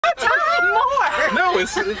Tell me more. No,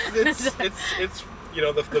 it's you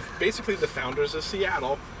know, basically the founders of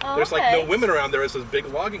Seattle. Oh, there's like no women around there. It's this big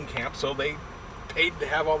logging camp, so they paid to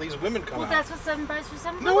have all these women come out. Well, that's what Seven Brothers for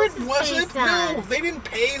Seven No, Brothers it is wasn't. based on. No, they didn't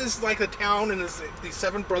pay. This is like the town, and these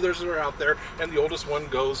 7 brothers that are out there, and the oldest one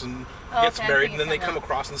goes and gets married, and then they come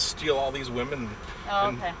across and steal all these women.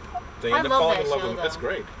 And they end up falling in love with them. It's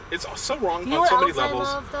great. It's so wrong on so many levels.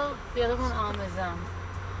 I love though? The other one is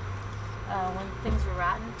When Things Were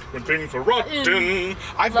Rotten. When Things Were Rotten.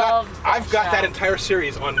 I've got that entire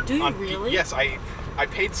series on. Do you really? Yes, I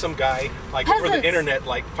paid some guy like over the internet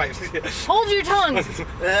like 5. Hold your tongue.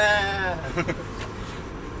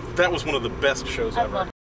 That was one of the best shows ever.